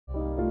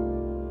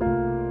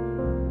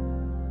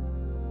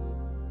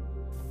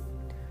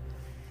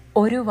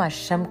ഒരു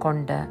വർഷം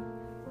കൊണ്ട്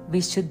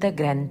വിശുദ്ധ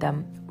ഗ്രന്ഥം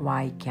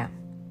വായിക്കാം.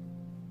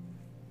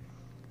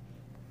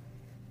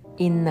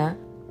 ഇന്ന്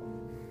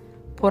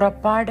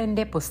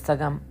പുറപ്പാടിൻ്റെ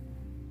പുസ്തകം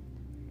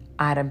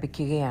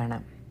ആരംഭിക്കുകയാണ്.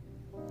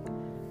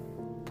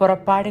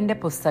 പുറപ്പാടിൻ്റെ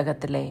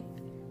പുസ്തകത്തിലെ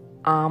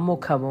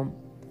ആമുഖവും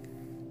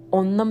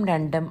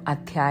 1-2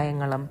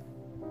 അധ്യായങ്ങളും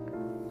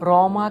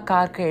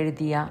റോമാക്കാർക്ക്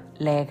എഴുതിയ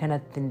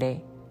ലേഖനത്തിൻ്റെ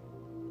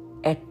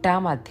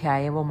 8-ാം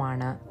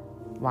അധ്യായവുമാണ്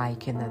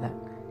വായിക്കുന്നത്.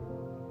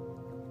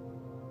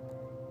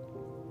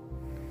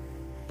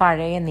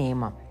 പഴയ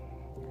നിയമം.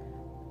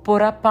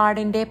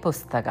 പുറപ്പാടിൻ്റെ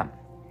പുസ്തകം.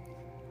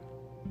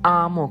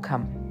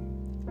 ആമുഖം.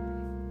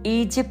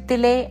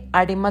 ഈജിപ്തിലെ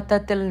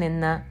അടിമത്തത്തിൽ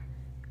നിന്ന്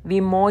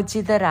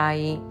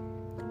വിമോചിതരായി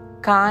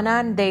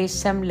കാനാൻ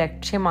ദേശം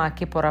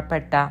ലക്ഷ്യമാക്കി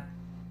പുറപ്പെട്ട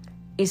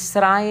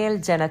ഇസ്രായേൽ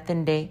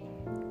ജനത്തിൻ്റെ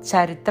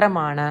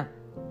ചരിത്രമാണ്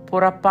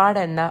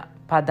പുറപ്പാടെന്ന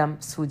പദം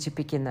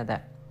സൂചിപ്പിക്കുന്നത്.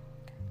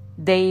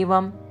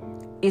 ദൈവം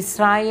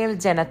ഇസ്രായേൽ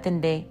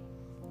ജനത്തിൻ്റെ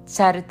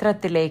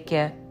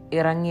ചരിത്രത്തിലേക്ക്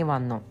ഇറങ്ങി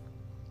വന്നു.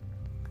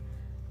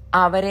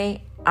 അവരെ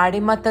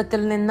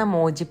അടിമത്തത്തിൽ നിന്ന്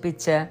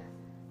മോചിപ്പിച്ച്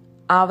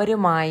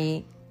അവരുമായി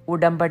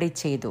ഉടമ്പടി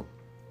ചെയ്തു.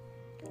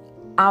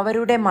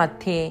 അവരുടെ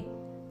മധ്യേ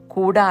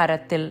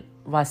കൂടാരത്തിൽ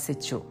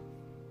വസിച്ചു.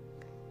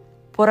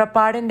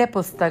 പുറപ്പാടിൻ്റെ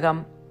പുസ്തകം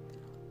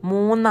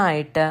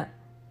 3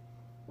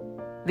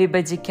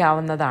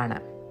 വിഭജിക്കാവുന്നതാണ്.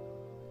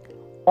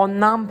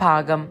 1-ാം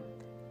ഭാഗം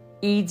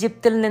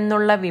ഈജിപ്തിൽ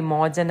നിന്നുള്ള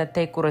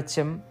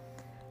വിമോചനത്തെക്കുറിച്ചും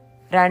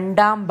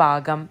 2-ാം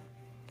ഭാഗം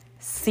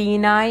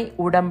സീനായ്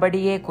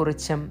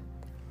ഉടമ്പടിയെക്കുറിച്ചും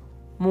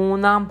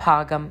 3-ാം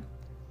ഭാഗം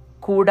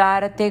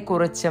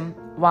കൂടാരത്തെക്കുറിച്ചും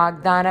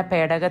വാഗ്ദാന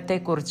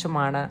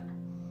പേടകത്തെക്കുറിച്ചുമാണ്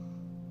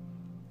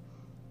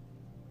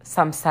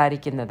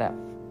സംസാരിക്കുന്നത്.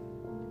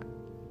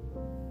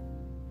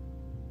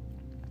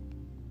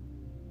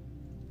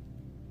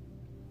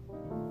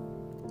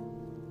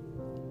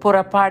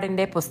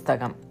 പുറപ്പാടിൻ്റെ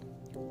പുസ്തകം.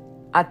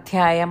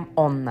 അധ്യായം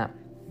 1.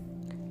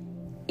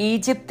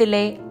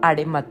 ഈജിപ്തിലെ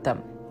അടിമത്തം.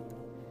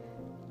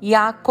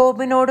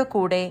 യാക്കോബിനോട്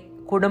കൂടെ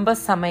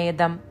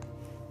കുടുംബസമേതം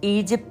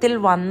ഈജിപ്തിൽ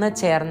വന്നു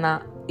ചേർന്ന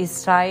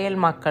ഇസ്രായേൽ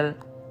മക്കൾ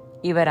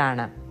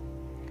ഇവരാണ്: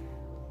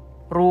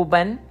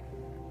 Reuben,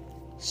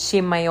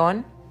 ശിമയോൻ,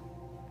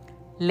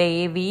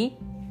 Levi,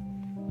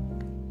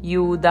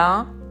 യൂദ,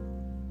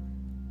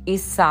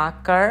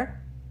 ഇസ്സാക്കർ,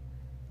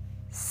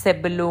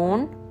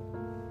 Zebulun,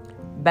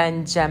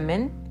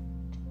 Benjamin,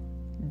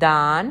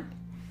 than,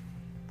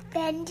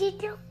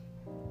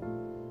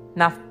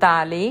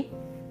 Naphtali,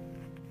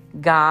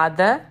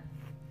 Gad,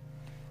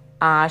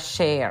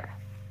 Asher.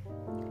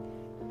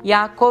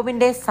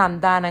 യാക്കോബിന്റെ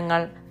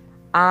സന്താനങ്ങൾ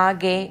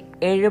ആകെ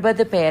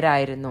 70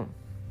 പേരായിരുന്നു.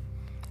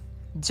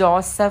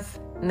 ജോസഫ്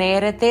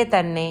നേരത്തെ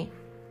തന്നെ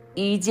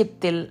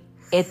ഈജിപ്തിൽ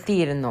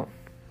എത്തിയിരുന്നു.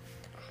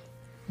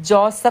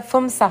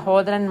 ജോസഫും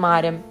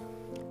സഹോദരന്മാരും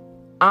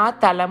ആ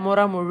തലമുറ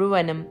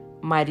മുഴുവനും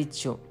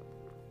മരിച്ചു.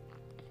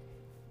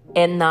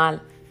 എന്നാൽ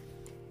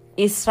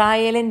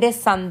ഇസ്രായേലിന്റെ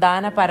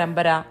സന്താന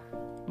പരമ്പര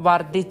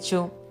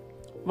വർദ്ധിച്ചു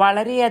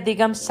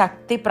വളരെയധികം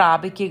ശക്തി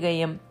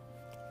പ്രാപിക്കുകയും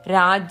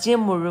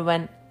രാജ്യം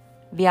മുഴുവൻ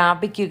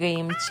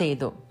വ്യാപിക്കുകയും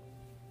ചെയ്തു.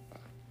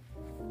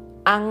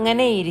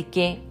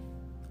 അങ്ങനെയിരിക്കെ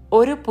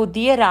ഒരു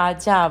പുതിയ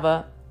രാജാവ്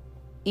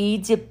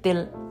ഈജിപ്തിൽ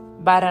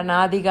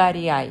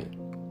ഭരണാധികാരിയായി.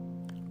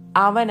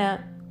 അവന്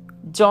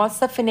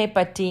ജോസഫിനെ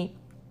പറ്റി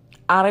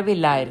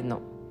അറിവില്ലായിരുന്നു.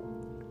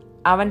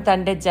 അവൻ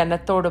തൻ്റെ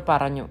ജനത്തോട്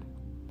പറഞ്ഞു: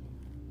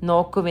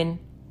 നോക്കുവിൻ,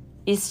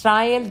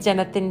 ഇസ്രായേൽ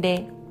ജനത്തിൻ്റെ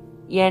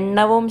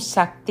എണ്ണവും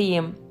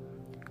ശക്തിയും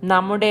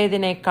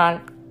നമ്മുടേതിനേക്കാൾ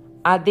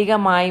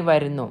അധികമായി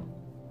വരുന്നു.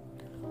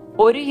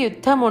 ഒരു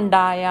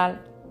യുദ്ധമുണ്ടായാൽ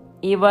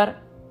ഇവർ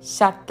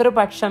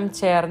ശത്രുപക്ഷം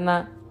ചേർന്ന്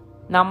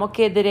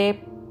നമുക്കെതിരെ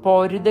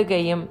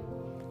പൊരുതുകയും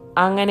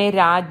അങ്ങനെ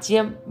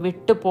രാജ്യം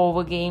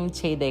വിട്ടുപോവുകയും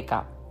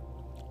ചെയ്തേക്കാം.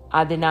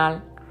 അതിനാൽ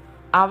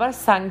അവർ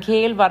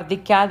സംഖ്യയിൽ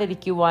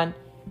വർദ്ധിക്കാതിരിക്കുവാൻ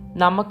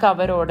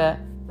നമുക്കവരോട്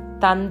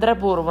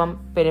തന്ത്രപൂർവം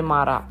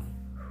പെരുമാറാം.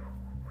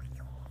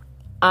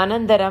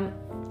 അനന്തരം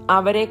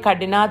അവരെ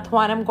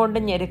കഠിനാധ്വാനം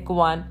കൊണ്ട്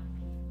ഞെരുക്കുവാൻ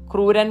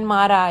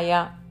ക്രൂരന്മാരായ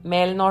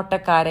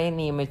മേൽനോട്ടക്കാരെ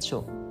നിയമിച്ചു.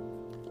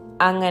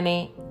 അങ്ങനെ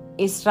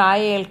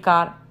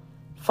ഇസ്രായേൽക്കാർ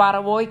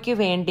ഫറവോയ്ക്ക്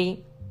വേണ്ടി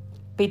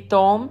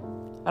പിത്തോം,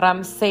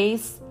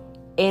 റംസേസ്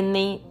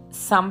എന്നീ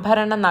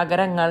സംഭരണ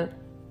നഗരങ്ങൾ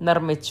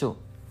നിർമ്മിച്ചു.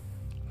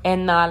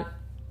 എന്നാൽ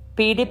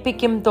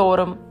പീഡിപ്പിക്കും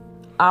തോറും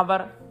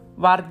അവർ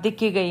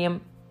വർദ്ധിക്കുകയും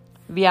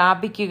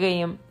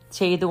വ്യാപിക്കുകയും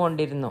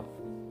ചെയ്തുകൊണ്ടിരുന്നു.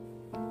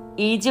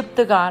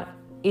 ഈജിപ്തുകാർ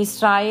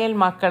ഇസ്രായേൽ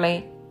മക്കളെ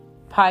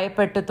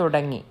ഭയപ്പെട്ടു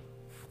തുടങ്ങി.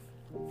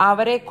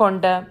 അവരെ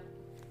കൊണ്ട്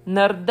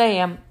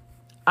നിർദ്ദയം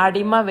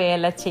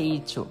അടിമവേല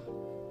ചെയ്യിച്ചു.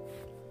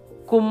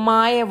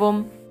 കുമ്മായവും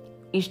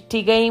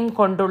ഇഷ്ടികയും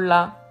കൊണ്ടുള്ള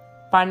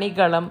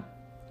പണികളും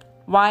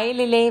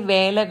വയലിലെ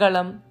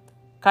വേലകളും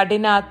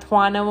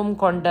കഠിനാധ്വാനവും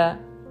കൊണ്ട്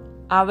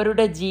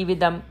അവരുടെ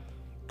ജീവിതം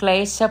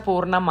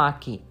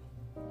ക്ലേശപൂർണമാക്കി.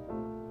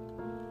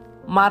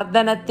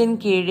 മർദ്ദനത്തിൻ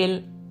കീഴിൽ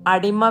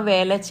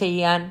അടിമവേല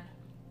ചെയ്യാൻ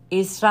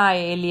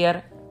ഇസ്രായേലിയർ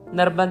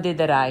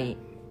നിർബന്ധിതരായി.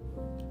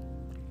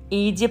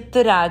 ഈജിപ്ത്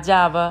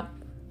രാജാവ്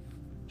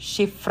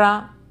ഷിഫ്ര,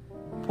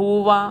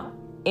 പൂവ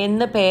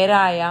എന്നു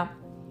പേരായ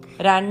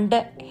 2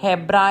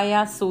 ഹെബ്രായ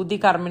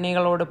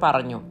സൂതികർമ്മിണികളോട്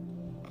പറഞ്ഞു,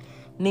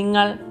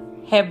 നിങ്ങൾ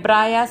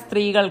ഹെബ്രായ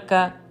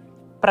സ്ത്രീകൾക്ക്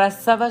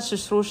പ്രസവ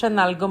ശുശ്രൂഷ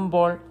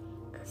നൽകുമ്പോൾ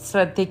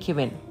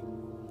ശ്രദ്ധിക്കുവിൻ.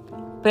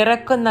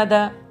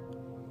 പിറക്കുന്നത്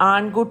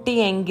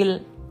ആൺകുട്ടിയെങ്കിൽ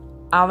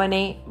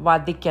അവനെ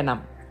വധിക്കണം,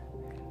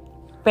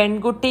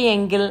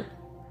 പെൺകുട്ടിയെങ്കിൽ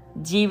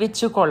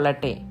ജീവിച്ചു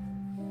കൊള്ളട്ടെ.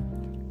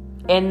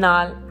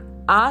 എന്നാൽ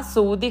ആ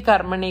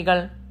സൂതികർമ്മിണികൾ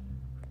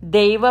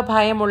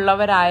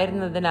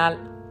ദൈവഭയമുള്ളവരായിരുന്നതിനാൽ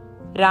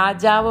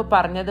രാജാവ്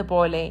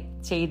പറഞ്ഞതുപോലെ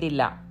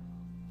ചെയ്തില്ല.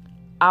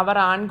 അവർ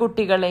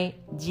ആൺകുട്ടികളെ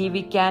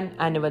ജീവിക്കാൻ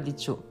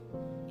അനുവദിച്ചു.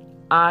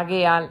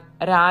 ആകയാൽ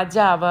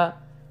രാജാവ്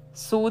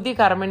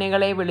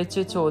സൂതികർമ്മിണികളെ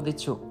വിളിച്ചു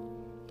ചോദിച്ചു,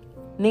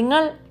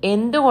 നിങ്ങൾ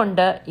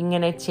എന്തുകൊണ്ട്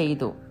ഇങ്ങനെ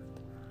ചെയ്തു?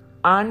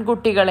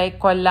 ആൺകുട്ടികളെ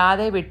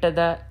കൊല്ലാതെ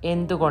വിട്ടത്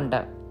എന്തുകൊണ്ട്?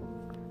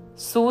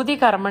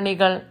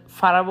 സൂതികർമ്മിണികൾ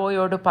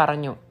ഫറവോയോട്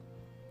പറഞ്ഞു,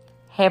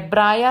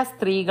 ഹെബ്രായ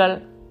സ്ത്രീകൾ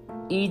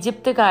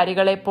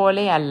ഈജിപ്തുകാരികളെ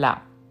പോലെയല്ല.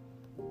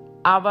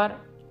 അവർ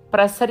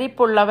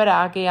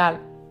പ്രസരിപ്പുള്ളവരാകയാൽ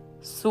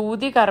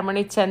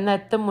സൂതികർമ്മിണി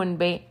ചെന്നെത്തും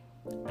മുൻപേ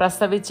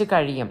പ്രസവിച്ചു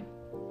കഴിയും.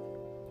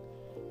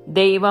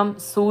 ദൈവം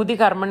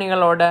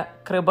സൂതികർമ്മിണികളോട്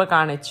കൃപ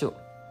കാണിച്ചു.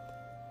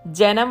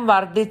 ജനം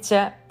വർദ്ധിച്ച്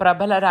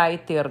പ്രബലരായി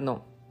തീർന്നു.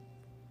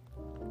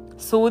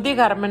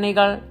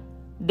 സൂതികർമ്മിണികൾ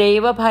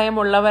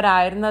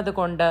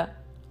ദൈവഭയമുള്ളവരായിരുന്നതുകൊണ്ട്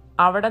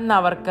അവിടുന്ന്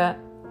അവർക്ക്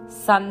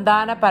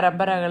സന്താന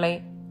പരമ്പരകളെ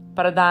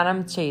പ്രദാനം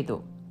ചെയ്തു.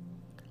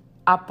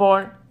 അപ്പോൾ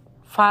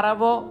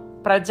ഫറവോ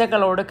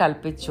പ്രജകളോട്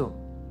കൽപ്പിച്ചു,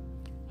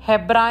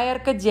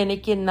 ഹെബ്രായർക്ക്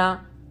ജനിക്കുന്ന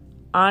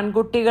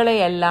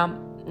ആൺകുട്ടികളെയെല്ലാം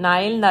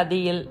നൈൽ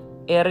നദിയിൽ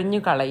എറിഞ്ഞു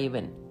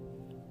കളയുവിൻ,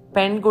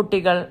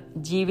 പെൺകുട്ടികൾ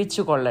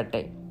ജീവിച്ചു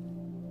കൊള്ളട്ടെ.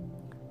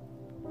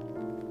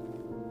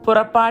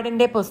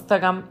 പുറപ്പാടിന്റെ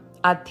പുസ്തകം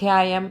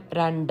അധ്യായം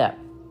 2.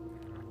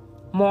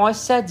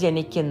 മോശ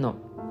ജനിക്കുന്നു.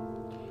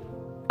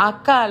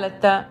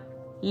 അക്കാലത്ത്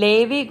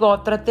ലേവി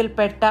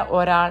ഗോത്രത്തിൽപ്പെട്ട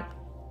ഒരാൾ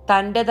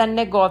തൻ്റെ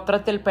തന്നെ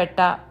ഗോത്രത്തിൽപ്പെട്ട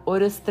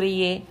ഒരു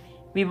സ്ത്രീയെ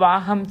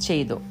വിവാഹം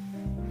ചെയ്തു.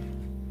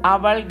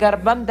 അവൾ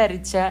ഗർഭം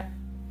ധരിച്ച്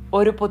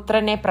ഒരു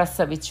പുത്രനെ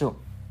പ്രസവിച്ചു.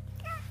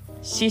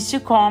 ശിശു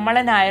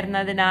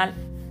കോമളനായിരുന്നതിനാൽ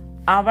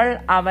അവൾ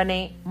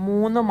അവനെ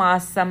 3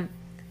 മാസം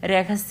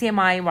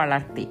രഹസ്യമായി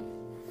വളർത്തി.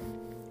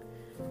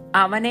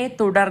 അവനെ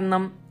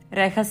തുടർന്നും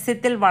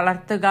രഹസ്യത്തിൽ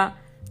വളർത്തുക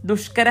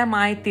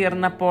ദുഷ്കരമായി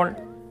തീർന്നപ്പോൾ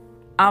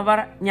അവർ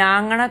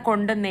ഞാങ്ങണ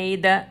കൊണ്ട്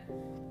നെയ്ത്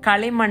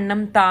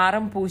കളിമണ്ണും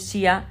താറും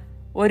പൂശിയ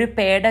ഒരു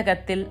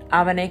പേടകത്തിൽ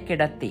അവനെ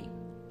കിടത്തി.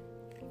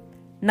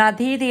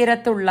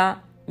 നദീതീരത്തുള്ള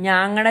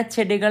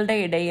ഞാങ്ങണച്ചെടികളുടെ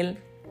ഇടയിൽ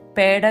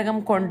പേടകം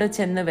കൊണ്ടു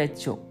ചെന്ന്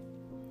വെച്ചു.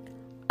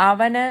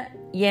 അവന്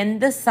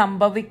എന്ത്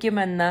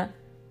സംഭവിക്കുമെന്ന്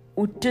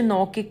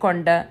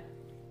ഉറ്റുനോക്കിക്കൊണ്ട്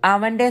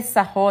അവൻ്റെ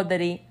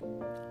സഹോദരി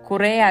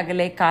കുറെ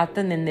അകലെ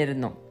കാത്തു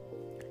നിന്നിരുന്നു.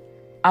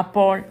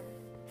 അപ്പോൾ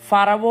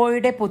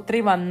ഫറവോയുടെ പുത്രി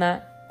വന്ന്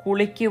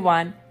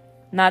കുളിക്കുവാൻ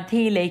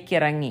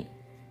നദിയിലേക്കിറങ്ങി.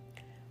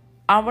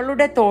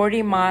 അവളുടെ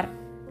തോഴിമാർ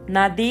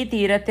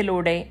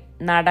നദീതീരത്തിലൂടെ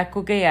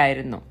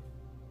നടക്കുകയായിരുന്നു.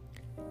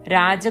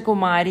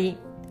 രാജകുമാരി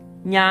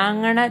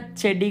ഞാങ്ങണ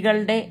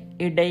ചെടികളുടെ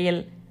ഇടയിൽ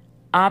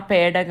ആ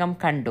പേടകം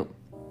കണ്ടു.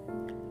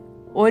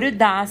 ഒരു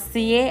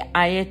ദാസിയെ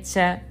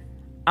അയച്ച്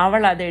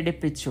അവൾ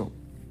അതെടുപ്പിച്ചു.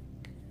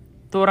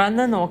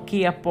 തുറന്നു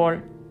നോക്കിയപ്പോൾ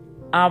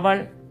അവൾ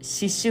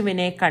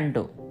ശിശുവിനെ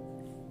കണ്ടു.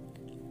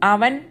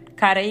 അവൻ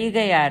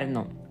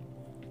കരയുകയായിരുന്നു.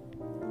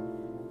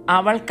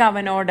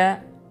 അവൾക്കവനോട്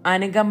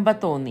അനുകമ്പ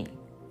തോന്നി.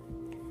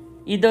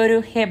 ഇതൊരു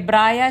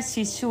ഹെബ്രായ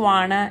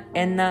ശിശുവാണ്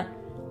എന്ന്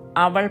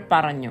അവൾ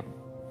പറഞ്ഞു.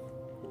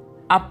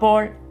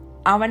 അപ്പോൾ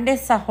അവൻ്റെ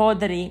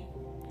സഹോദരി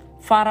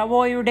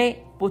ഫറവോയുടെ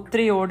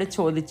പുത്രിയോട്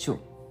ചോദിച്ചു,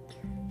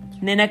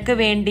 നിനക്ക്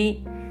വേണ്ടി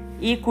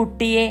ഈ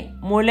കുട്ടിയെ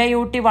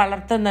മുലയൂട്ടി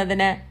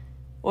വളർത്തുന്നതിന്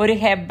ഒരു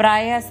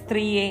ഹെബ്രായ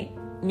സ്ത്രീയെ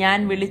ഞാൻ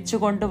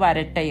വിളിച്ചുകൊണ്ട്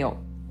വരട്ടെയോ?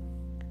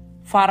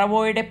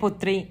 ഫറവോയുടെ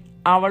പുത്രി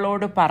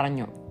അവളോട്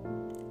പറഞ്ഞു,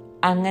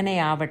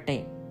 അങ്ങനെയാവട്ടെ.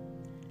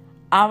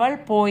 അവൾ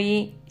പോയി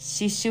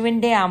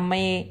ശിശുവിൻ്റെ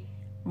അമ്മയെ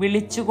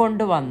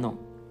വിളിച്ചുകൊണ്ടുവന്നു.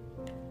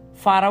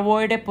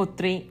 ഫറവോയുടെ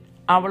പുത്രി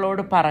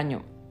അവളോട് പറഞ്ഞു,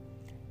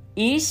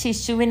 ഈ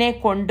ശിശുവിനെ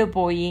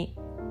കൊണ്ടുപോയി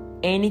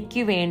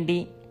എനിക്ക് വേണ്ടി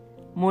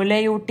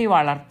മുലയൂട്ടി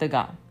വളർത്തുക.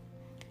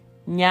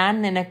 ഞാൻ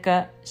നിനക്ക്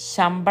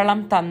ശമ്പളം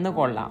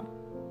തന്നുകൊള്ളാം.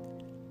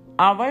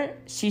 അവൾ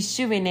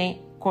ശിശുവിനെ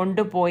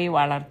കൊണ്ടുപോയി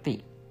വളർത്തി.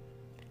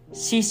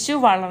 ശിശു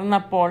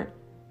വളർന്നപ്പോൾ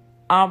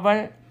അവൾ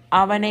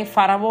അവനെ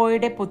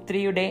ഫറവോയുടെ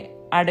പുത്രിയുടെ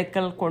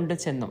അടുക്കൽ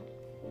കൊണ്ടുചെന്നു.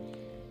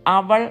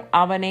 അവൾ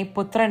അവനെ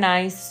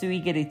പുത്രനായി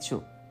സ്വീകരിച്ചു.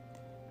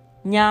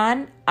 ഞാൻ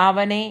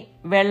അവനെ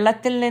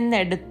വെള്ളത്തിൽ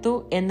നിന്നെടുത്തു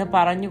എന്ന്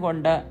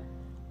പറഞ്ഞുകൊണ്ട്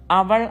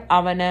അവൾ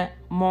അവന്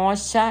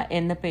മോശ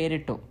എന്ന്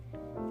പേരിട്ടു.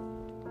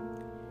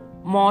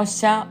 മോശ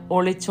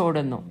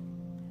ഒളിച്ചോടുന്നു.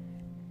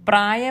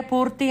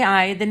 പ്രായപൂർത്തി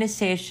ആയതിനു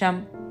ശേഷം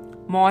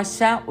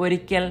മോശ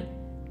ഒരിക്കൽ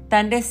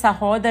തൻ്റെ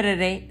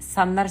സഹോദരരെ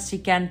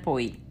സന്ദർശിക്കാൻ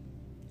പോയി.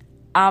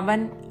 അവൻ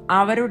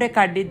അവരുടെ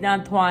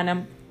കഠിനാധ്വാനം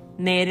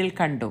നേരിൽ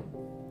കണ്ടു.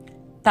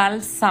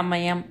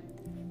 തത്സമയം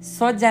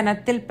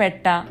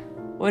സ്വജനത്തിൽപ്പെട്ട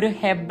ഒരു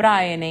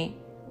ഹെബ്രായനെ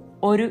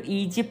ഒരു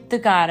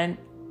ഈജിപ്തുകാരൻ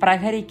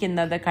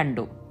പ്രഹരിക്കുന്നത്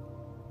കണ്ടു.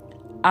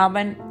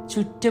 അവൻ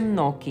ചുറ്റും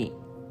നോക്കി.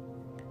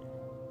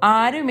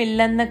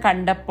 ആരുമില്ലെന്ന്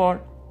കണ്ടപ്പോൾ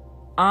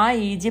ആ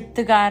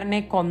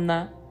ഈജിപ്തുകാരനെ കൊന്ന്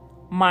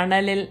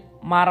മണലിൽ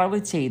മറവ്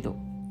ചെയ്തു.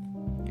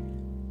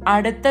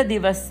 അടുത്ത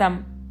ദിവസം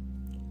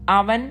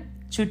അവൻ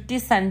ചുറ്റി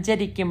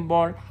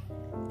സഞ്ചരിക്കുമ്പോൾ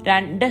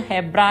 2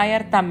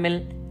 ഹെബ്രായർ തമ്മിൽ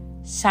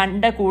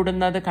ശണ്ട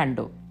കൂടുന്നത്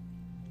കണ്ടു.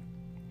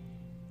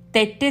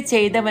 തെറ്റ്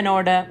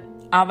ചെയ്തവനോട്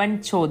അവൻ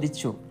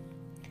ചോദിച്ചു,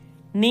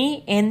 നീ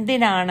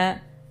എന്തിനാണ്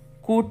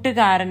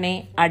കൂട്ടുകാരനെ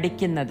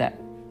അടിക്കുന്നത്?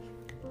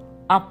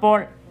 അപ്പോൾ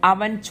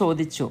അവൻ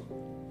ചോദിച്ചു,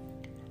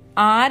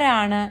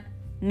 ആരാണ്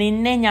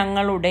നിന്നെ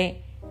ഞങ്ങളുടെ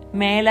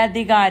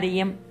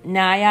മേലധികാരിയും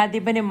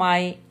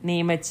ന്യായാധിപനുമായി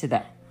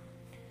നിയമിച്ചത്?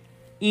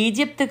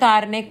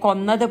 ഈജിപ്തുകാരനെ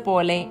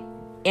കൊന്നതുപോലെ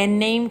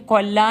എന്നെയും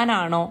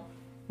കൊല്ലാനാണോ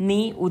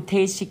നീ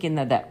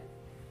ഉദ്ദേശിക്കുന്നത്?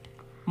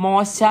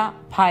 മോശ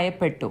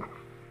ഭയപ്പെട്ടു.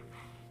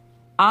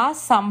 ആ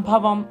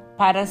സംഭവം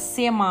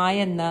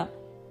പരസ്യമായെന്ന്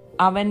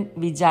അവൻ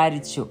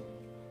വിചാരിച്ചു.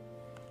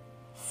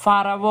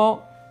 ഫറവോ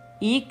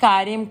ഈ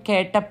കാര്യം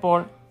കേട്ടപ്പോൾ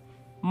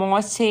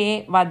മോശയെ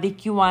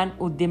വധിക്കുവാൻ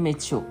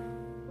ഉദ്യമിച്ചു.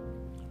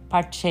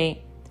 പക്ഷേ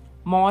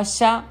മോശ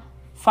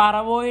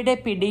ഫറവോയുടെ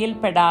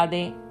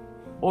പിടിയിൽപ്പെടാതെ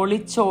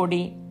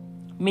ഒളിച്ചോടി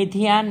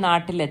മിദ്യാൻ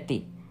നാട്ടിലെത്തി.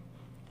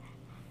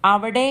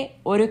 അവിടെ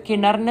ഒരു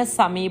കിണറിന്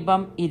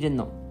സമീപം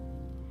ഇരുന്നു.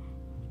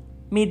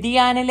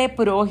 മിദ്യാനിലെ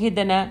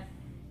പുരോഹിതന്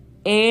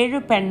 7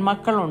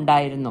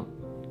 പെൺമക്കളുണ്ടായിരുന്നു.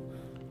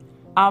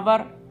 അവർ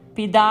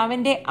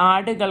പിതാവിൻ്റെ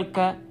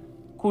ആടുകൾക്ക്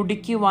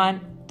കുടിക്കുവാൻ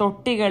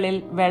തൊട്ടികളിൽ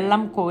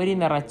വെള്ളം കോരി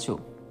നിറച്ചു.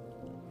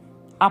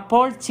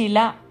 അപ്പോൾ ചില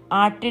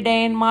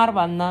ആട്ടിടയന്മാർ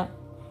വന്ന്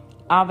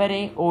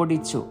അവരെ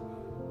ഓടിച്ചു.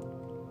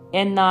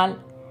 എന്നാൽ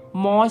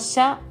മോശ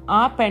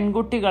ആ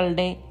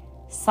പെൺകുട്ടികളുടെ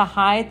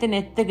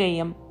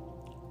സഹായത്തിനെത്തുകയും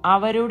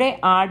അവരുടെ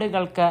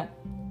ആടുകൾക്ക്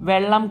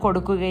വെള്ളം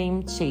കൊടുക്കുകയും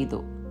ചെയ്തു.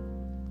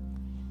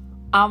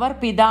 അവർ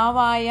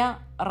പിതാവായ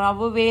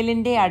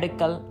റവുവേലിൻ്റെ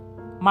അടുക്കൽ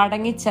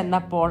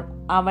മടങ്ങിച്ചെന്നപ്പോൾ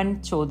അവൻ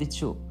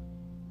ചോദിച്ചു,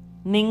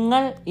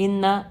 നിങ്ങൾ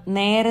ഇന്ന്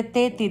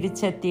നേരത്തെ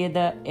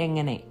തിരിച്ചെത്തിയത്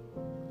എങ്ങനെ?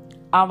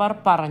 അവർ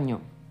പറഞ്ഞു,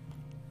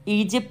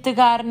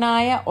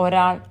 ഈജിപ്തുകാരനായ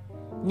ഒരാൾ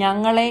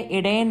ഞങ്ങളെ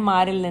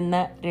ഇടയന്മാരിൽ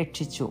നിന്ന്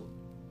രക്ഷിച്ചു.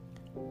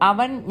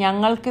 അവൻ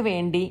ഞങ്ങൾക്ക്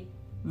വേണ്ടി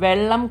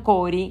വെള്ളം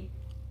കോരി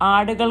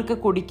ആടുകൾക്ക്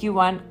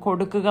കുടിക്കുവാൻ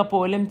കൊടുക്കുക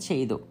പോലും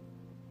ചെയ്തു.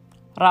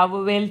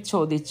 റവുവേൽ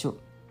ചോദിച്ചു,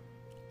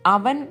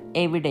 അവൻ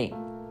എവിടെ?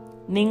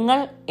 നിങ്ങൾ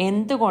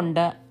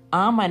എന്തുകൊണ്ട്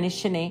ആ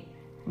മനുഷ്യനെ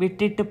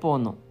വിട്ടിട്ട്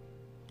പോന്നു?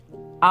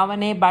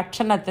 അവനെ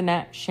ഭക്ഷണത്തിന്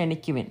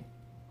ക്ഷണിക്കുവിൻ.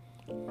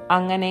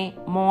 അങ്ങനെ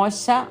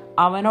മോശ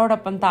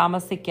അവനോടൊപ്പം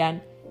താമസിക്കാൻ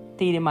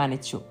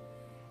തീരുമാനിച്ചു.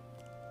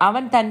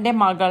 അവൻ തൻ്റെ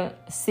മകൾ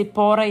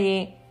സിപ്പോറയെ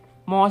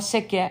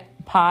മോശയ്ക്ക്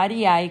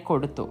ഭാര്യയായി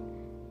കൊടുത്തു.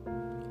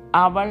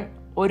 അവൾ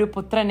ഒരു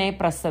പുത്രനെ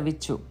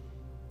പ്രസവിച്ചു.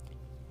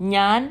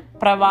 ഞാൻ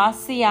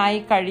പ്രവാസിയായി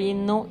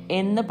കഴിയുന്നു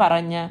എന്ന്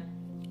പറഞ്ഞ്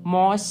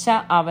മോശ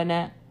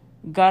അവന്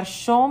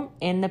ഗർഷോം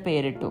എന്ന്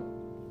പേരിട്ടു.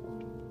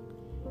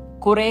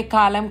 കുറെ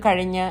കാലം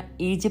കഴിഞ്ഞ്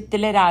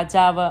ഈജിപ്തിലെ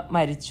രാജാവ്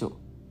മരിച്ചു.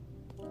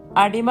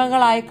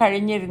 അടിമകളായി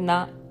കഴിഞ്ഞിരുന്ന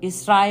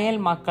ഇസ്രായേൽ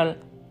മക്കൾ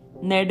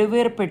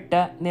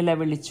നെടുവീർപ്പിട്ട്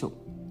നിലവിളിച്ചു.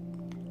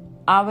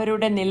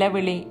 അവരുടെ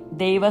നിലവിളി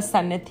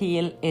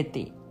ദൈവസന്നിധിയിൽ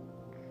എത്തി.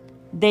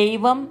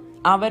 ദൈവം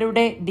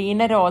അവരുടെ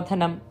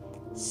ദീനരോധനം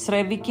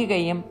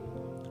ശ്രവിക്കുകയും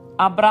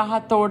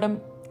അബ്രാഹത്തോടും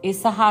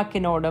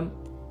ഇസഹാക്കിനോടും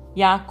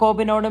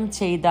യാക്കോബിനോടും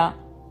ചെയ്ത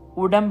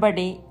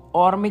ഉടമ്പടി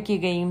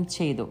ഓർമ്മിക്കുകയും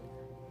ചെയ്തു.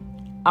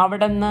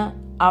 അവിടുന്ന്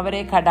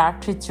അവരെ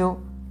കടാക്ഷിച്ചു.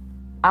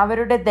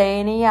 അവരുടെ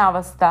ദയനീയ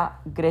അവസ്ഥ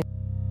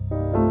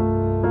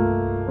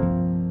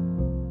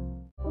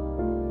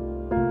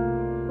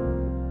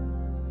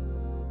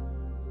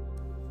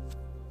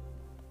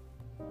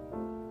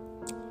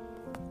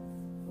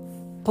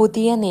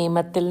പുതിയ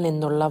നിയമത്തിൽ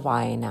നിന്നുള്ള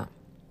വായന.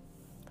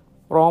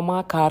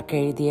 റോമാക്കാർക്ക്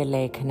എഴുതിയ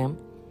ലേഖനം,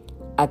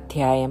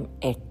 അധ്യായം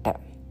 8.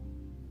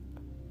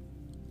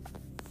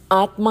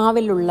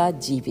 ആത്മാവിലുള്ള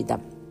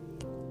ജീവിതം.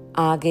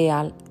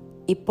 ആകയാൽ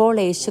ഇപ്പോൾ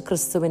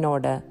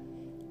യേശുക്രിസ്തുവിനോട്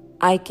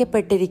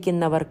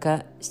ഐക്യപ്പെട്ടിരിക്കുന്നവർക്ക്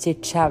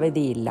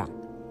ശിക്ഷാവിധിയില്ല.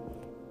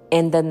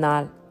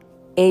 എന്തെന്നാൽ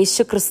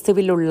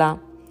യേശുക്രിസ്തുവിലുള്ള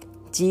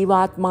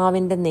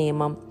ജീവാത്മാവിൻ്റെ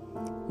നിയമം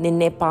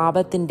നിന്നെ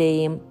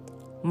പാപത്തിൻ്റെയും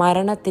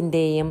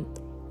മരണത്തിൻ്റെയും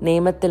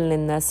നിയമത്തിൽ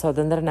നിന്ന്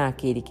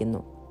സ്വതന്ത്രനാക്കിയിരിക്കുന്നു.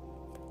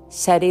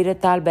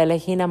 ശരീരത്താൽ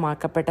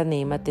ബലഹീനമാക്കപ്പെട്ട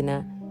നിയമത്തിന്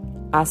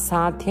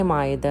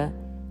അസാധ്യമായത്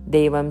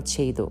ദൈവം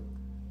ചെയ്തു.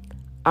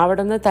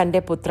 അവിടുന്ന് തൻ്റെ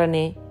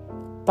പുത്രനെ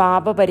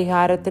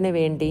പാപപരിഹാരത്തിന്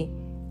വേണ്ടി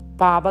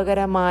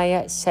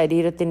പാപകരമായ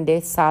ശരീരത്തിൻ്റെ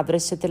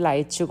സാദൃശ്യത്തിൽ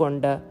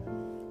അയച്ചുകൊണ്ട്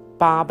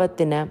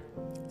പാപത്തിന്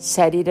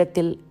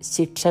ശരീരത്തിൽ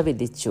ശിക്ഷ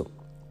വിധിച്ചു.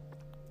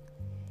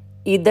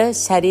 ഇത്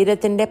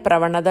ശരീരത്തിൻ്റെ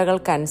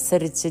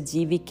പ്രവണതകൾക്കനുസരിച്ച്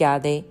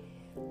ജീവിക്കാതെ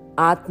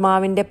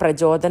ആത്മാവിൻ്റെ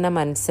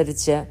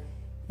പ്രചോദനമനുസരിച്ച്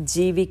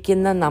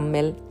ജീവിക്കുന്ന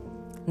നമ്മിൽ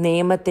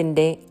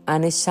നിയമത്തിൻ്റെ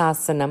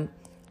അനുശാസനം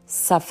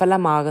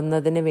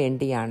സഫലമാകുന്നതിന്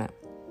വേണ്ടിയാണ്.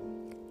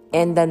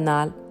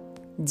 എന്തെന്നാൽ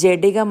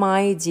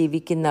ജഡികമായി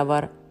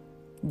ജീവിക്കുന്നവർ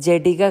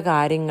ജഡിക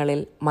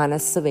കാര്യങ്ങളിൽ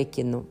മനസ്സ്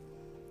വയ്ക്കുന്നു.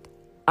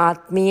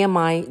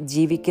 ആത്മീയമായി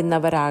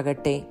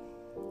ജീവിക്കുന്നവരാകട്ടെ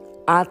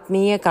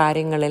ആത്മീയ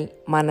കാര്യങ്ങളിൽ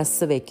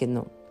മനസ്സ്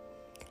വയ്ക്കുന്നു.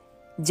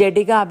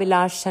 ജഡിക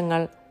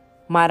അഭിലാഷങ്ങൾ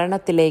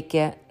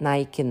മരണത്തിലേക്ക്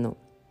നയിക്കുന്നു.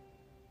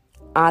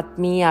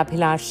 ആത്മീയ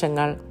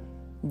അഭിലാഷങ്ങൾ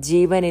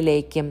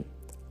ജീവനിലേക്കും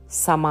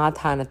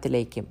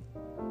സമാധാനത്തിലേക്കും.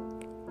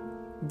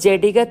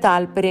 ജഡിക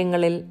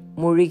താൽപ്പര്യങ്ങളിൽ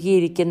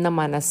മുഴുകിയിരിക്കുന്ന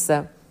മനസ്സ്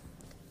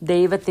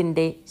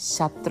ദൈവത്തിൻ്റെ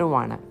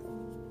ശത്രുവാണ്.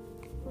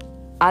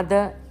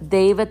 അത്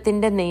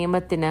ദൈവത്തിൻ്റെ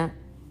നിയമത്തിന്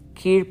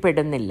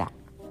കീഴ്പ്പെടുന്നില്ല.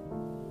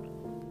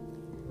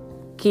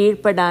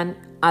 കീഴ്പ്പെടാൻ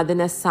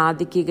അതിന്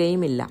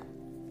സാധിക്കുകയുമില്ല.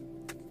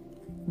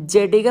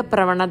 ജഡിക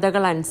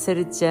പ്രവണതകൾ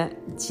അനുസരിച്ച്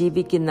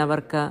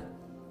ജീവിക്കുന്നവർക്ക്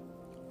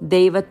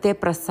ദൈവത്തെ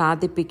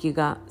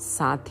പ്രസാദിപ്പിക്കുക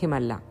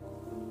സാധ്യമല്ല.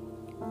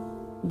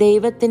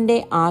 ദൈവത്തിൻ്റെ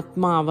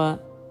ആത്മാവ്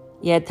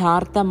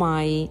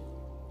യഥാർത്ഥമായി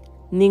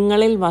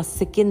നിങ്ങളിൽ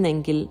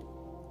വസിക്കുന്നെങ്കിൽ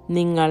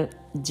നിങ്ങൾ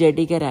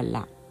ജഡികരല്ല,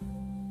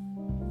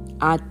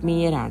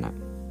 ആത്മീയരാണ്.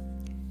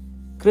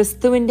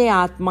 ക്രിസ്തുവിൻ്റെ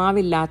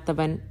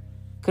ആത്മാവില്ലാത്തവൻ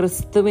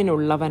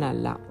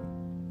ക്രിസ്തുവിനുള്ളവനല്ല.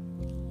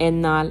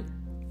 എന്നാൽ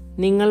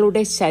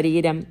നിങ്ങളുടെ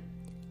ശരീരം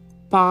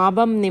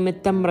പാപം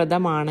നിമിത്തം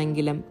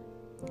മൃതമാണെങ്കിലും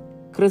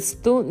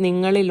ക്രിസ്തു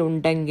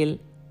നിങ്ങളിലുണ്ടെങ്കിൽ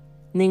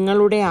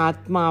നിങ്ങളുടെ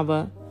ആത്മാവ്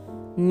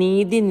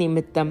നീതി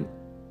നിമിത്തം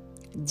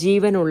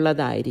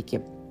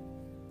ജീവനുള്ളതായിരിക്കും.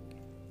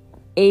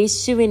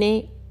 യേശുവിനെ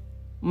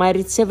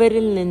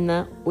മരിച്ചവരിൽ നിന്ന്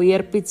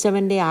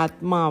ഉയർപ്പിച്ചവൻ്റെ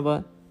ആത്മാവ്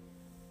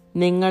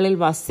നിങ്ങളിൽ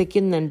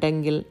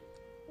വസിക്കുന്നുണ്ടെങ്കിൽ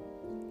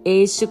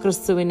യേശു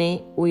ക്രിസ്തുവിനെ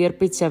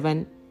ഉയർപ്പിച്ചവൻ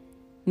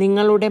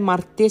നിങ്ങളുടെ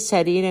മർത്യ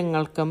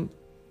ശരീരങ്ങൾക്കും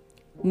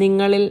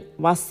നിങ്ങളിൽ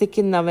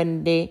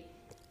വസിക്കുന്നവൻ്റെ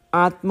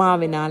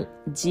ആത്മാവിനാൽ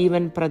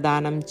ജീവൻ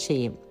പ്രദാനം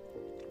ചെയ്യും.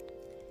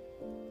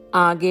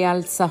 ആകയാൽ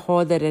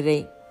സഹോദരരെ,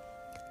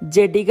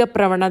 ജഡിക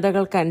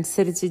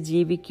പ്രവണതകൾക്കനുസരിച്ച്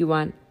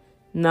ജീവിക്കുവാൻ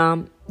നാം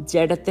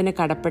ജഡത്തിന്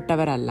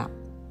കടപ്പെട്ടവരല്ല.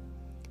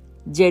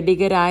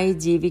 ജഡികരായി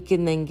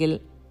ജീവിക്കുന്നെങ്കിൽ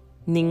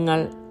നിങ്ങൾ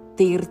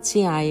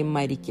തീർച്ചയായും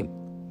മരിക്കും.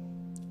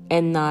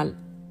 എന്നാൽ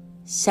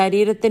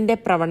ശരീരത്തിൻ്റെ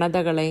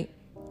പ്രവണതകളെ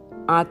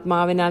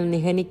ആത്മാവിനാൽ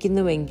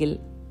നിഹനിക്കുന്നുവെങ്കിൽ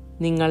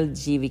നിങ്ങൾ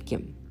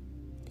ജീവിക്കും.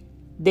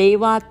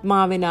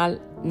 ദൈവാത്മാവിനാൽ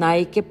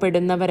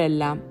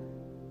നയിക്കപ്പെടുന്നവരെല്ലാം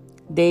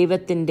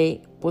ദൈവത്തിൻ്റെ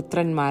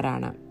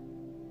പുത്രന്മാരാണ്.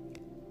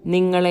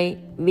 നിങ്ങളെ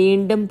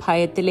വീണ്ടും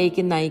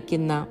ഭയത്തിലേക്ക്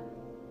നയിക്കുന്ന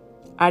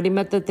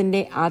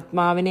അടിമത്തത്തിൻ്റെ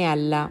ആത്മാവിനെ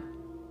അല്ല,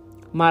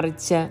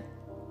 മറിച്ച്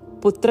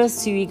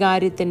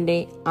പുത്രസ്വീകാര്യത്തിൻ്റെ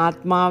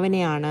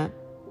ആത്മാവിനെയാണ്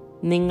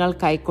നിങ്ങൾ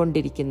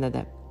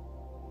കൈക്കൊണ്ടിരിക്കുന്നത്.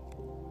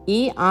 ഈ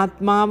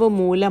ആത്മാവ്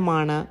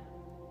മൂലമാണ്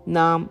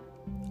നാം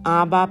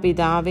ആബാ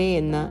പിതാവേ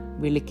എന്ന്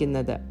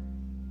വിളിക്കുന്നത്.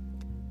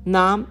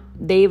 നാം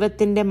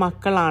ദൈവത്തിൻ്റെ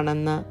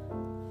മക്കളാണെന്ന്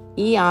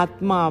ഈ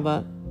ആത്മാവ്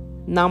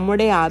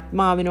നമ്മുടെ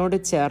ആത്മാവിനോട്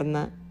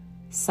ചേർന്ന്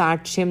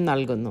സാക്ഷ്യം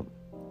നൽകുന്നു.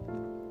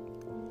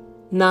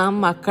 നാം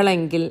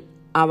മക്കളെങ്കിൽ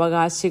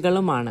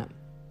അവകാശികളുമാണ്,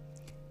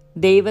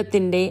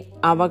 ദൈവത്തിൻ്റെ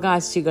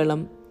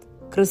അവകാശികളും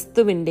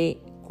ക്രിസ്തുവിൻ്റെ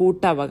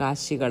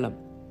കൂട്ടവകാശികളും.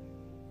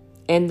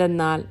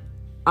 എന്തെന്നാൽ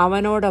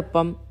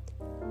അവനോടൊപ്പം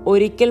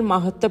ഒരിക്കൽ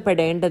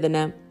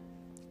മഹത്വപ്പെടേണ്ടതിന്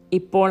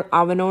ഇപ്പോൾ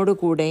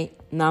അവനോടുകൂടെ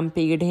നാം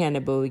പീഡ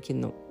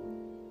അനുഭവിക്കുന്നു.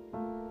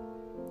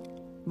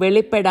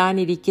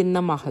 വെളിപ്പെടാനിരിക്കുന്ന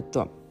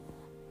മഹത്വം.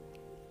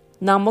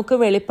 നമുക്ക്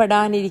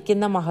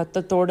വെളിപ്പെടാനിരിക്കുന്ന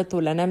മഹത്വത്തോട്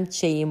തുലനം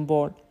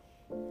ചെയ്യുമ്പോൾ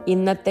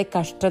ഇന്നത്തെ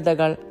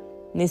കഷ്ടതകൾ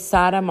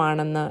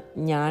നിസ്സാരമാണെന്ന്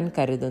ഞാൻ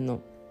കരുതുന്നു.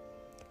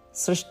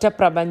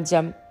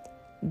 സൃഷ്ടപ്രപഞ്ചം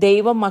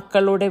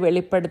ദൈവമക്കളുടെ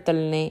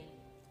വെളിപ്പെടുത്തലിനെ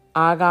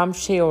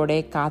ആകാംക്ഷയോടെ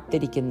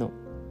കാത്തിരിക്കുന്നു.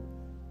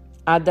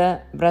 അത്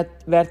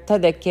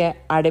വ്യർത്ഥതയ്ക്ക്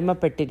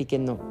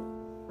അടിമപ്പെട്ടിരിക്കുന്നു.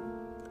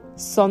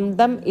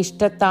 സ്വന്തം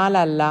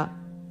ഇഷ്ടത്താലല്ല,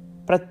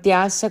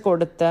 പ്രത്യാശ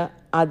കൊടുത്ത്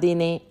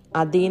അതിനെ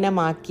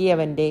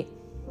അധീനമാക്കിയവൻ്റെ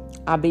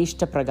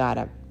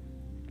അഭീഷ്ടപ്രകാരം.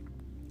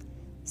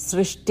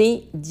 സൃഷ്ടി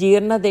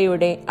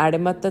ജീർണതയുടെ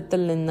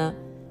അടിമത്തത്തിൽ നിന്ന്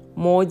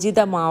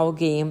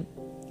മോചിതമാവുകയും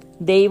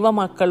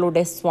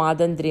ദൈവമക്കളുടെ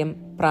സ്വാതന്ത്ര്യം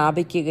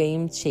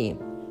പ്രാപിക്കുകയും ചെയ്യും.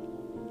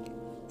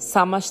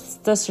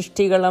 സമസ്ത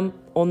സൃഷ്ടികളും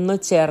ഒന്നു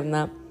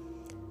ചേർന്ന്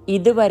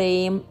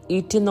ഇതുവരെയും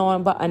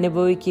ഈറ്റുനോമ്പ്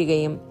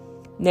അനുഭവിക്കുകയും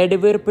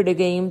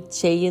നെടുവീർപ്പിടുകയും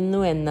ചെയ്യുന്നു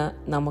എന്ന്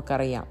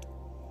നമുക്കറിയാം.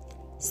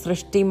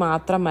 സൃഷ്ടി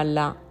മാത്രമല്ല,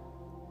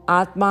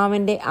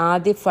 ആത്മാവിൻ്റെ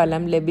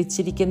ആദ്യഫലം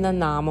ലഭിച്ചിരിക്കുന്ന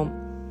നാമും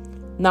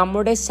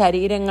നമ്മുടെ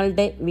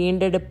ശരീരങ്ങളുടെ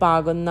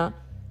വീണ്ടെടുപ്പാകുന്ന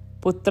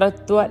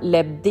പുത്രത്വ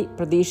ലബ്ധി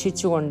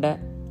പ്രതീക്ഷിച്ചുകൊണ്ട്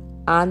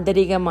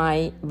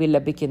ആന്തരികമായി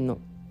വിലപിക്കുന്നു.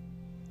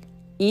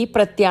 ഈ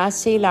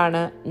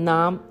പ്രത്യാശയിലാണ്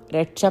നാം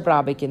രക്ഷ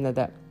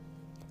പ്രാപിക്കുന്നത്.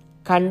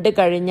 കണ്ടു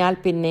കഴിഞ്ഞാൽ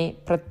പിന്നെ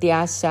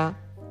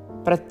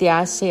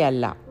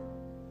പ്രത്യാശയല്ല.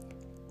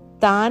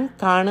 താൻ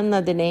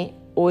കാണുന്നതിനെ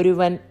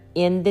ഒരുവൻ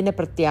എന്തിന്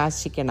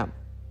പ്രത്യാശിക്കണം?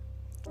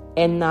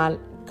 എന്നാൽ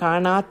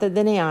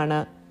കാണാത്തതിനെയാണ്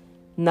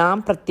നാം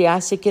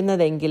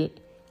പ്രത്യാശിക്കുന്നതെങ്കിൽ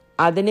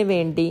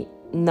അതിനുവേണ്ടി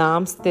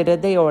നാം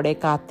സ്ഥിരതയോടെ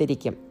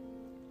കാത്തിരിക്കും.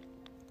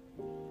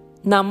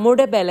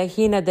 നമ്മുടെ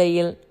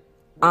ബലഹീനതയിൽ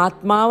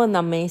ആത്മാവ്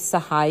നമ്മെ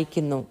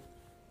സഹായിക്കുന്നു.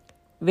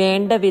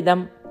 വേണ്ട വിധം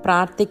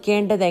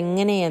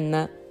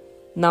പ്രാർത്ഥിക്കേണ്ടതെങ്ങനെയെന്ന്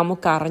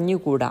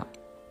നമുക്കറിഞ്ഞുകൂടാ.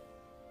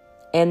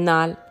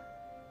 എന്നാൽ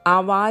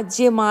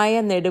അവാച്യമായ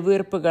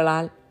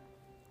നെടുവീർപ്പുകളാൽ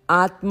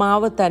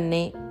ആത്മാവ്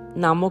തന്നെ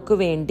നമുക്ക്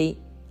വേണ്ടി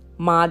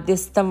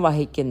മാധ്യസ്ഥം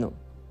വഹിക്കുന്നു.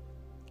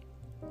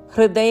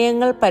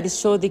 ഹൃദയങ്ങൾ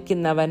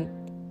പരിശോധിക്കുന്നവൻ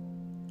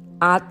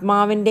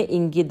ആത്മാവിൻ്റെ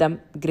ഇംഗിതം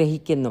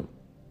ഗ്രഹിക്കുന്നു.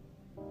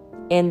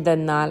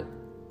 എന്തെന്നാൽ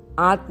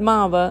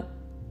ആത്മാവ്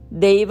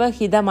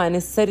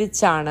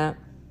ദൈവഹിതമനുസരിച്ചാണ്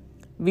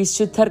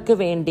വിശുദ്ധർക്ക്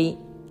വേണ്ടി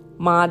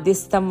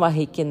മാധ്യസ്ഥം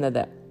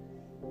വഹിക്കുന്നത്.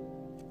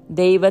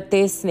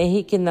 ദൈവത്തെ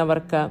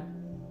സ്നേഹിക്കുന്നവർക്ക്,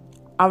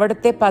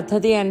 അവിടുത്തെ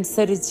പദ്ധതി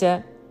അനുസരിച്ച്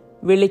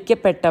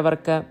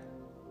വിളിക്കപ്പെട്ടവർക്ക്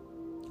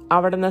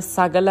അവിടുന്ന്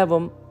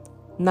സകലവും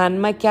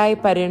നന്മയ്ക്കായി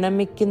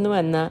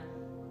പരിണമിക്കുന്നുവെന്ന്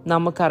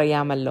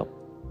നമുക്കറിയാമല്ലോ.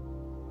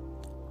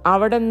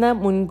 അവിടുന്ന്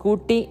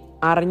മുൻകൂട്ടി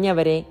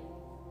അറിഞ്ഞവരെ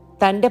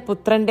തൻ്റെ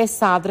പുത്രൻ്റെ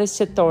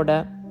സാദൃശ്യത്തോട്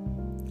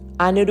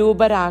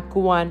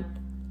അനുരൂപരാക്കുവാൻ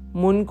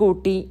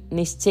മുൻകൂട്ടി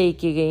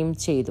നിശ്ചയിക്കുകയും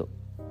ചെയ്തു.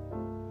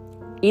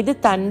 ഇത്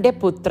തൻ്റെ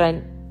പുത്രൻ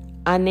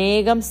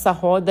അനേകം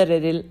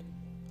സഹോദരരിൽ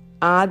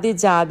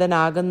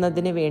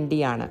ആദ്യജാതനാകുന്നതിന്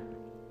വേണ്ടിയാണ്.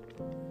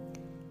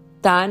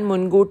 താൻ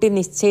മുൻകൂട്ടി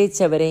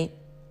നിശ്ചയിച്ചവരെ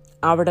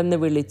അവിടുന്ന്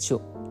വിളിച്ചു,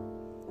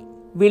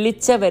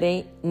 വിളിച്ചവരെ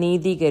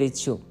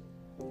നീതീകരിച്ചു,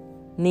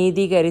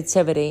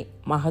 നീതീകരിച്ചവരെ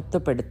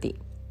മഹത്വപ്പെടുത്തി.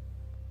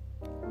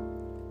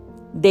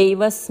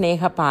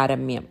 ദൈവസ്നേഹ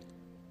പാരമ്യം.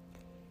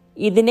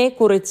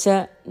 ഇതിനെക്കുറിച്ച്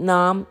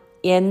നാം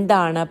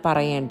എന്താണ്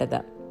പറയേണ്ടത്?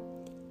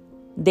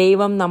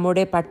 ദൈവം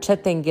നമ്മുടെ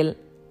പക്ഷത്തെങ്കിൽ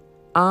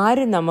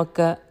ആര്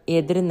നമുക്ക്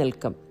എതിര്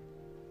നിൽക്കും?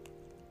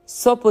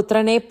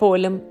 സ്വപുത്രനെ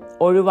പോലും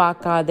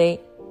ഒഴിവാക്കാതെ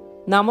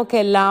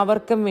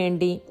നമുക്കെല്ലാവർക്കും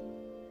വേണ്ടി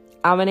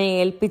അവനെ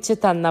ഏൽപ്പിച്ചു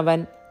തന്നവൻ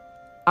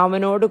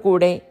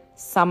അവനോടുകൂടെ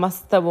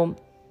സമസ്തവും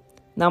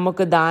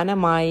നമുക്ക്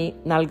ദാനമായി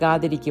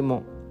നൽകാതിരിക്കുമോ?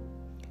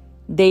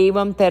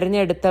 ദൈവം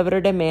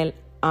തിരഞ്ഞെടുത്തവരുടെ മേൽ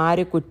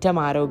ആര് കുറ്റം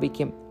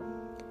ആരോപിക്കും?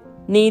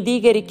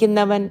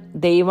 നീതീകരിക്കുന്നവൻ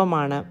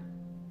ദൈവമാണ്.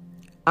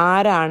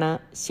 ആരാണ്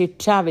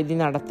ശിക്ഷാവിധി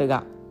നടത്തുക?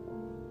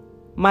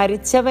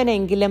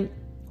 മരിച്ചവനെങ്കിലും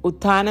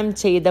ഉത്ഥാനം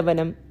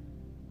ചെയ്തവനും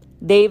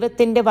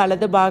ദൈവത്തിൻ്റെ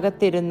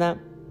വലതുഭാഗത്തിരുന്ന്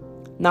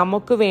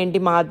നമുക്ക് വേണ്ടി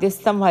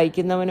മാധ്യസ്ഥം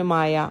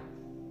വഹിക്കുന്നവനുമായ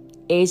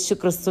യേശു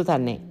ക്രിസ്തു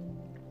തന്നെ.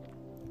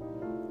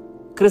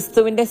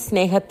 ക്രിസ്തുവിൻ്റെ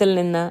സ്നേഹത്തിൽ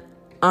നിന്ന്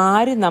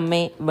ആര്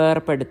നമ്മെ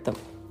വേർപെടുത്തും?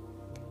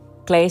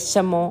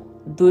 ക്ലേശമോ,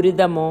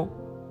 ദുരിതമോ,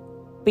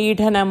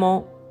 പീഡനമോ,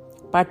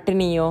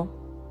 പട്ടിണിയോ,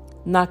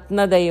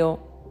 നഗ്നതയോ,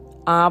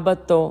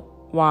 ആപത്തോ,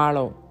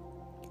 വാളോ?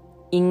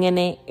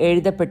 ഇങ്ങനെ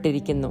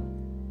എഴുതപ്പെട്ടിരിക്കുന്നു,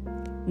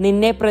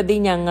 നിന്നെ പ്രതി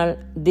ഞങ്ങൾ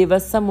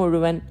ദിവസം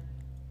മുഴുവൻ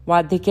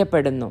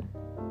വധിക്കപ്പെടുന്നു,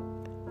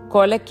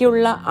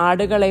 കൊലയ്ക്കുള്ള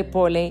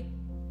ആടുകളെപ്പോലെ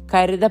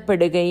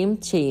കരുതപ്പെടുകയും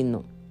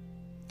ചെയ്യുന്നു.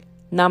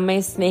 നമ്മെ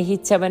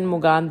സ്നേഹിച്ചവൻ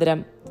മുഖാന്തരം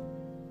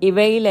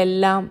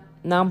ഇവയിലെല്ലാം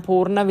നാം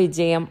പൂർണ്ണ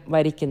വിജയം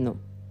വരിക്കുന്നു.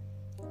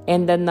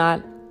 എന്തെന്നാൽ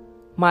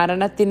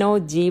മരണത്തിനോ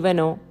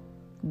ജീവനോ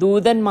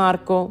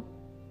ദൂതന്മാർക്കോ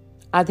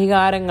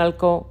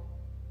അധികാരങ്ങൾക്കോ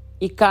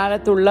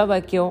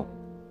ഇക്കാലത്തുള്ളവയ്ക്കോ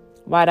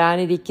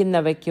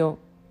വരാനിരിക്കുന്നവയ്ക്കോ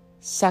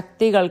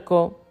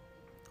ശക്തികൾക്കോ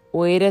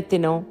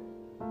ഉയരത്തിനോ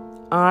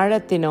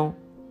ആഴത്തിനോ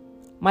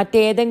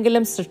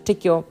മറ്റേതെങ്കിലും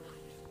സൃഷ്ടിക്കോ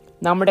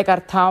നമ്മുടെ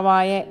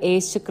കർത്താവായ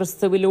യേശു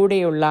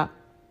ക്രിസ്തുവിലൂടെയുള്ള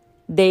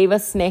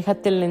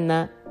ദൈവസ്നേഹത്തിൽ നിന്ന്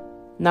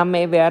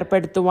നമ്മെ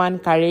വേർപെടുത്തുവാൻ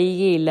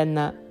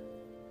കഴിയുകയില്ലെന്ന്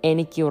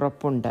എനിക്ക്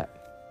ഉറപ്പുണ്ട്.